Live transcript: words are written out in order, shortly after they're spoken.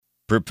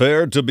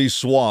Prepare to be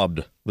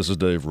swabbed. This is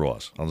Dave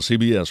Ross on the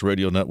CBS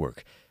Radio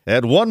Network.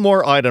 Add one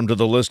more item to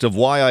the list of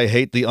why I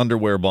hate the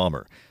underwear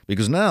bomber.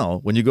 Because now,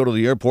 when you go to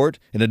the airport,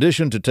 in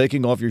addition to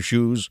taking off your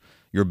shoes,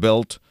 your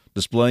belt,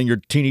 displaying your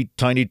teeny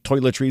tiny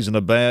toiletries in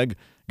a bag,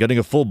 getting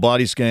a full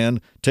body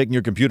scan, taking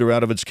your computer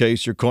out of its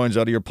case, your coins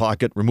out of your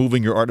pocket,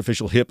 removing your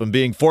artificial hip, and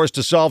being forced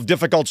to solve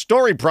difficult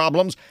story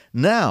problems,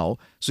 now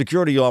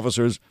security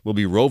officers will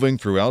be roving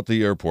throughout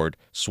the airport,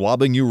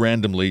 swabbing you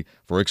randomly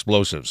for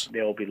explosives.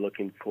 They'll be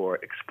looking for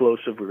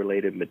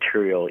explosive-related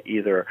material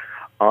either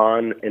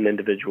on an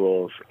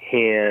individual's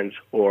hands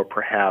or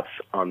perhaps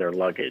on their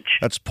luggage.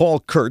 That's Paul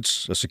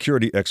Kurtz, a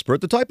security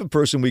expert, the type of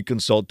person we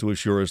consult to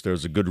assure us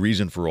there's a good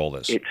reason for all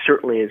this. It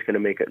certainly is going to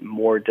make it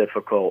more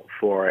difficult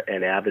for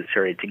an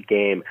adversary to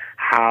game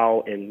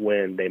how and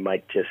when they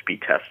might just be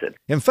tested.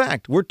 In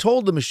fact, we're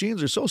told the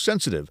machines are so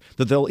sensitive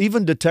that they'll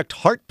even detect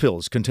heart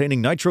pills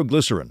containing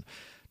nitroglycerin.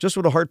 Just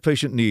what a heart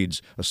patient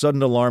needs, a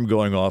sudden alarm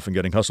going off and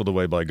getting hustled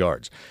away by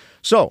guards.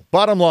 So,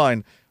 bottom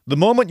line, the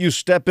moment you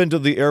step into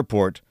the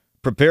airport,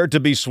 prepare to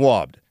be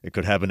swabbed. It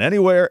could happen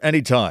anywhere,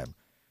 anytime.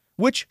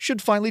 Which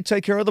should finally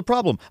take care of the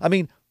problem. I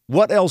mean,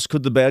 what else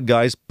could the bad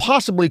guys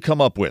possibly come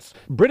up with?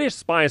 British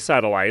spy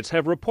satellites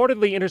have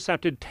reportedly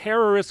intercepted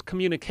terrorist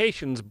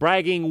communications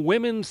bragging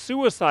women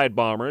suicide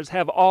bombers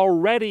have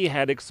already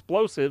had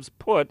explosives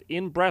put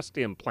in breast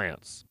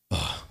implants.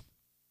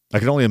 I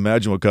can only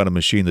imagine what kind of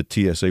machine the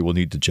TSA will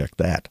need to check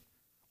that.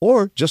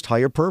 Or just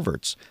hire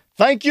perverts.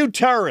 Thank you,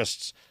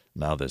 terrorists!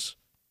 Now this.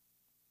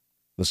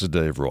 This is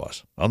Dave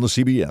Ross on the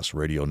CBS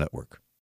Radio Network.